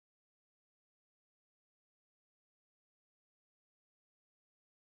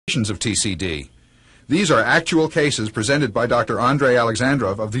of TCD. These are actual cases presented by Dr. Andrei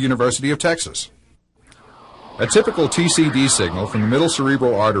Alexandrov of the University of Texas. A typical TCD signal from the middle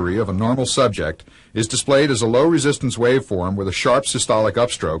cerebral artery of a normal subject is displayed as a low-resistance waveform with a sharp systolic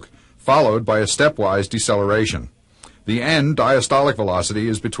upstroke, followed by a stepwise deceleration. The end diastolic velocity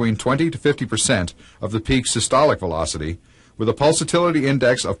is between 20 to 50% of the peak systolic velocity, with a pulsatility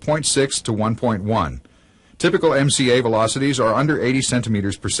index of 0.6 to 1.1. Typical MCA velocities are under 80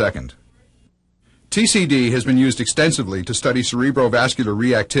 centimeters per second. TCD has been used extensively to study cerebrovascular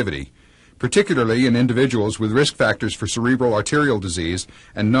reactivity, particularly in individuals with risk factors for cerebral arterial disease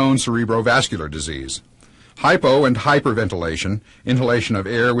and known cerebrovascular disease. Hypo and hyperventilation, inhalation of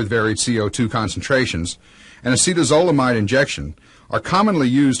air with varied CO2 concentrations, and acetazolamide injection are commonly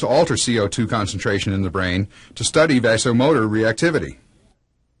used to alter CO2 concentration in the brain to study vasomotor reactivity.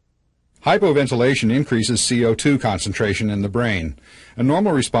 Hypoventilation increases CO2 concentration in the brain. A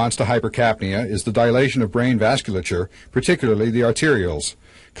normal response to hypercapnia is the dilation of brain vasculature, particularly the arterioles.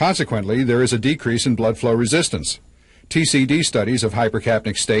 Consequently, there is a decrease in blood flow resistance. TCD studies of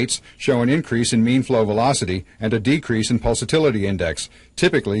hypercapnic states show an increase in mean flow velocity and a decrease in pulsatility index,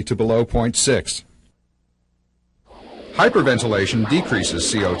 typically to below 0.6. Hyperventilation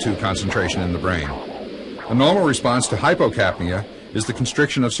decreases CO2 concentration in the brain. A normal response to hypocapnia is the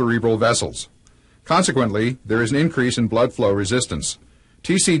constriction of cerebral vessels. Consequently, there is an increase in blood flow resistance.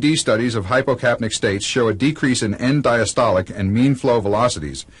 TCD studies of hypocapnic states show a decrease in end diastolic and mean flow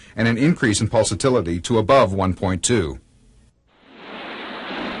velocities and an increase in pulsatility to above 1.2.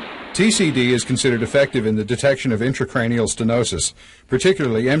 TCD is considered effective in the detection of intracranial stenosis,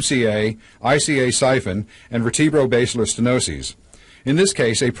 particularly MCA, ICA siphon, and vertebrobasilar stenoses. In this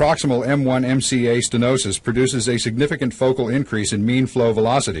case, a proximal M1 MCA stenosis produces a significant focal increase in mean flow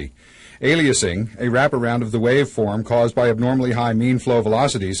velocity. Aliasing, a wraparound of the waveform caused by abnormally high mean flow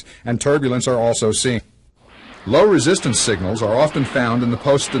velocities, and turbulence are also seen. Low resistance signals are often found in the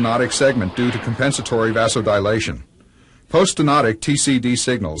poststenotic segment due to compensatory vasodilation. Poststenotic TCD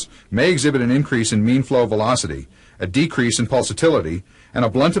signals may exhibit an increase in mean flow velocity, a decrease in pulsatility, and a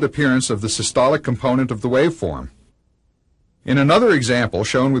blunted appearance of the systolic component of the waveform. In another example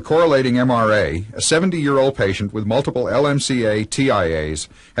shown with correlating MRA, a 70-year-old patient with multiple LMCA TIAs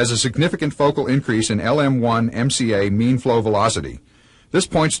has a significant focal increase in LM1 MCA mean flow velocity. This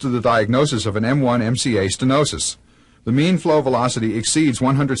points to the diagnosis of an M1 MCA stenosis. The mean flow velocity exceeds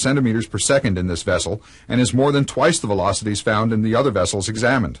 100 centimeters per second in this vessel and is more than twice the velocities found in the other vessels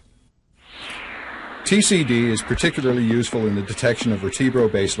examined. TCD is particularly useful in the detection of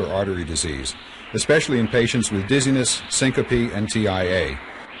vertebrobasilar artery disease, especially in patients with dizziness, syncope, and TIA.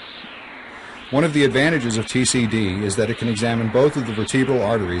 One of the advantages of TCD is that it can examine both of the vertebral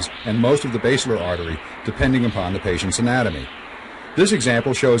arteries and most of the basilar artery, depending upon the patient's anatomy. This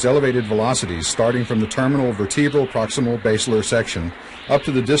example shows elevated velocities starting from the terminal vertebral proximal basilar section up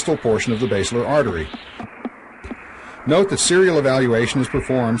to the distal portion of the basilar artery. Note that serial evaluation is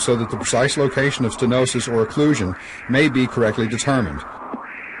performed so that the precise location of stenosis or occlusion may be correctly determined.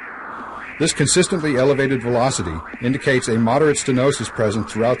 This consistently elevated velocity indicates a moderate stenosis present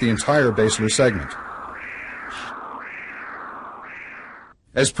throughout the entire basilar segment.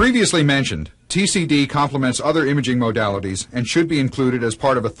 As previously mentioned, TCD complements other imaging modalities and should be included as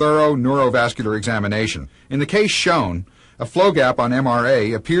part of a thorough neurovascular examination. In the case shown, a flow gap on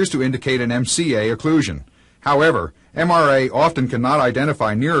MRA appears to indicate an MCA occlusion. However, MRA often cannot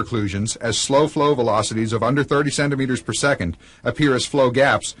identify near occlusions as slow flow velocities of under 30 centimeters per second appear as flow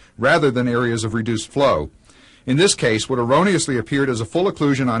gaps rather than areas of reduced flow. In this case, what erroneously appeared as a full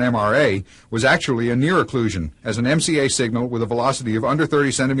occlusion on MRA was actually a near occlusion, as an MCA signal with a velocity of under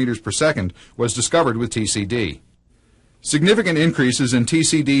 30 centimeters per second was discovered with TCD. Significant increases in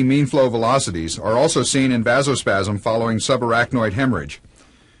TCD mean flow velocities are also seen in vasospasm following subarachnoid hemorrhage.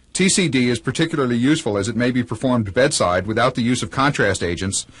 TCD is particularly useful as it may be performed bedside without the use of contrast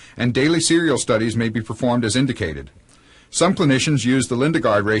agents, and daily serial studies may be performed as indicated. Some clinicians use the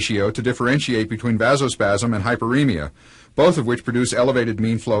Lindegard ratio to differentiate between vasospasm and hyperemia, both of which produce elevated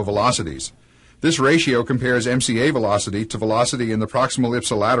mean flow velocities. This ratio compares MCA velocity to velocity in the proximal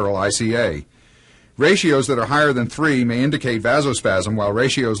ipsilateral ICA. Ratios that are higher than 3 may indicate vasospasm, while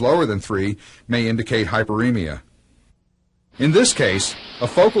ratios lower than 3 may indicate hyperemia. In this case, a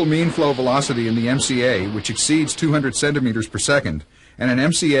focal mean flow velocity in the MCA which exceeds 200 centimeters per second and an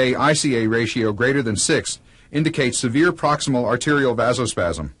MCA-ICA ratio greater than 6 indicates severe proximal arterial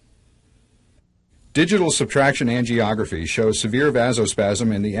vasospasm. Digital subtraction angiography shows severe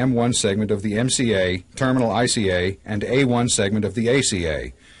vasospasm in the M1 segment of the MCA, terminal ICA, and A1 segment of the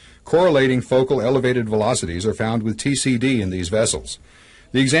ACA. Correlating focal elevated velocities are found with TCD in these vessels.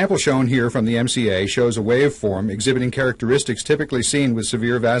 The example shown here from the MCA shows a waveform exhibiting characteristics typically seen with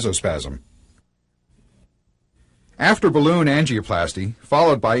severe vasospasm. After balloon angioplasty,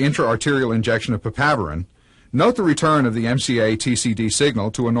 followed by intra-arterial injection of papaverine, note the return of the MCA-TCD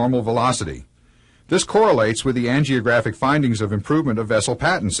signal to a normal velocity. This correlates with the angiographic findings of improvement of vessel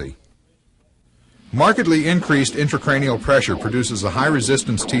patency. Markedly increased intracranial pressure produces a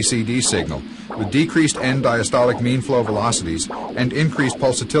high-resistance TCD signal with decreased end diastolic mean flow velocities and increased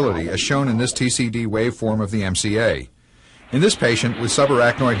pulsatility as shown in this TCD waveform of the MCA. In this patient with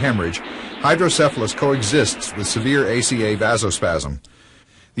subarachnoid hemorrhage, hydrocephalus coexists with severe ACA vasospasm.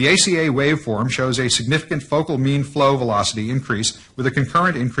 The ACA waveform shows a significant focal mean flow velocity increase with a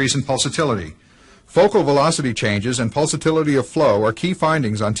concurrent increase in pulsatility. Focal velocity changes and pulsatility of flow are key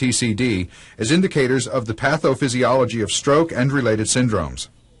findings on TCD as indicators of the pathophysiology of stroke and related syndromes.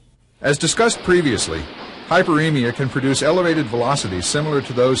 As discussed previously, hyperemia can produce elevated velocities similar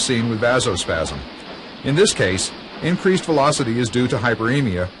to those seen with vasospasm. In this case, increased velocity is due to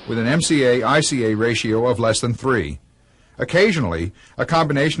hyperemia with an MCA-ICA ratio of less than 3. Occasionally, a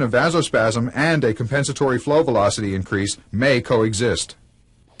combination of vasospasm and a compensatory flow velocity increase may coexist.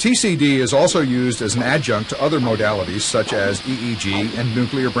 TCD is also used as an adjunct to other modalities such as EEG and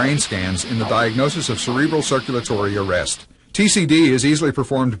nuclear brain scans in the diagnosis of cerebral circulatory arrest. TCD is easily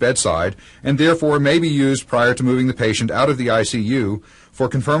performed bedside and therefore may be used prior to moving the patient out of the ICU for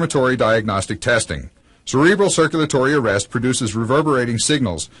confirmatory diagnostic testing. Cerebral circulatory arrest produces reverberating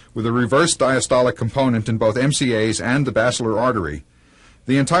signals with a reverse diastolic component in both MCAs and the basilar artery.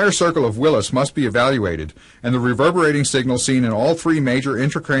 The entire circle of Willis must be evaluated, and the reverberating signal seen in all 3 major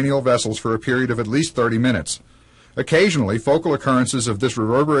intracranial vessels for a period of at least 30 minutes. Occasionally, focal occurrences of this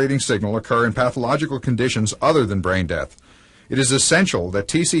reverberating signal occur in pathological conditions other than brain death. It is essential that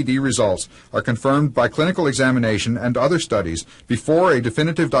TCD results are confirmed by clinical examination and other studies before a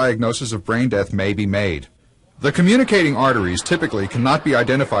definitive diagnosis of brain death may be made. The communicating arteries typically cannot be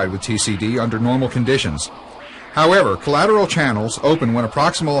identified with TCD under normal conditions. However, collateral channels open when a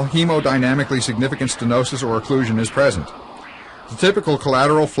proximal hemodynamically significant stenosis or occlusion is present. The typical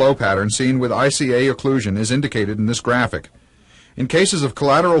collateral flow pattern seen with ICA occlusion is indicated in this graphic. In cases of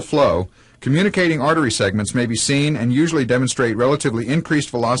collateral flow, communicating artery segments may be seen and usually demonstrate relatively increased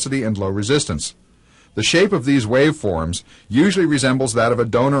velocity and low resistance. The shape of these waveforms usually resembles that of a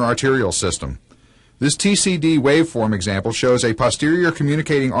donor arterial system. This TCD waveform example shows a posterior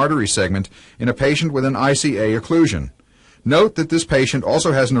communicating artery segment in a patient with an ICA occlusion. Note that this patient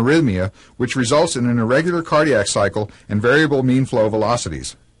also has an arrhythmia, which results in an irregular cardiac cycle and variable mean flow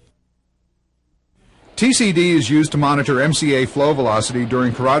velocities. TCD is used to monitor MCA flow velocity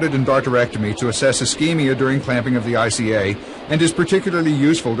during carotid endarterectomy to assess ischemia during clamping of the ICA, and is particularly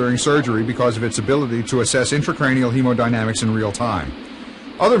useful during surgery because of its ability to assess intracranial hemodynamics in real time.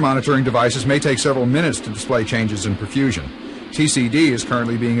 Other monitoring devices may take several minutes to display changes in perfusion. TCD is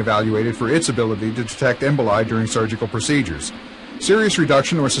currently being evaluated for its ability to detect emboli during surgical procedures. Serious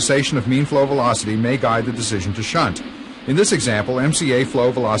reduction or cessation of mean flow velocity may guide the decision to shunt. In this example, MCA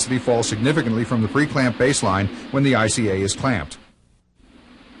flow velocity falls significantly from the pre-clamp baseline when the ICA is clamped.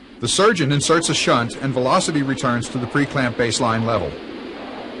 The surgeon inserts a shunt and velocity returns to the pre-clamp baseline level.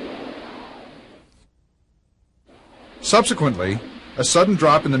 Subsequently, a sudden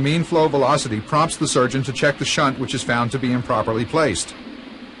drop in the mean flow velocity prompts the surgeon to check the shunt, which is found to be improperly placed.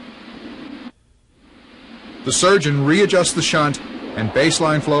 The surgeon readjusts the shunt and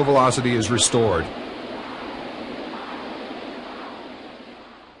baseline flow velocity is restored.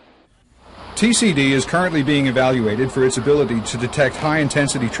 TCD is currently being evaluated for its ability to detect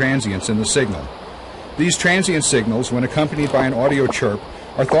high-intensity transients in the signal. These transient signals, when accompanied by an audio chirp,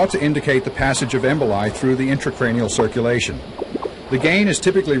 are thought to indicate the passage of emboli through the intracranial circulation. The gain is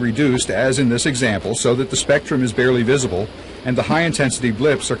typically reduced, as in this example, so that the spectrum is barely visible and the high-intensity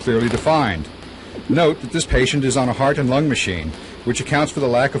blips are clearly defined. Note that this patient is on a heart and lung machine, which accounts for the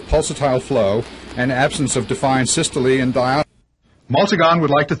lack of pulsatile flow and absence of defined systole and diastole. Multigon would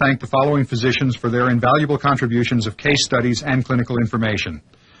like to thank the following physicians for their invaluable contributions of case studies and clinical information: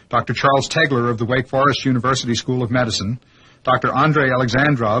 Dr. Charles Tegler of the Wake Forest University School of Medicine, Dr. Andrei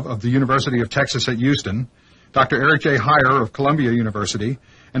Alexandrov of the University of Texas at Houston, Dr. Eric J. Heyer of Columbia University,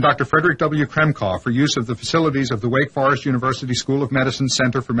 and Dr. Frederick W. Kremkoff for use of the facilities of the Wake Forest University School of Medicine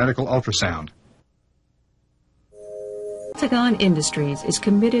Center for Medical Ultrasound. Multigon Industries is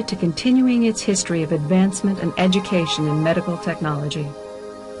committed to continuing its history of advancement and education in medical technology.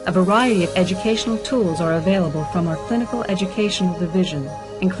 A variety of educational tools are available from our clinical educational division,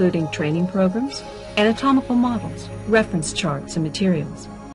 including training programs, anatomical models, reference charts, and materials.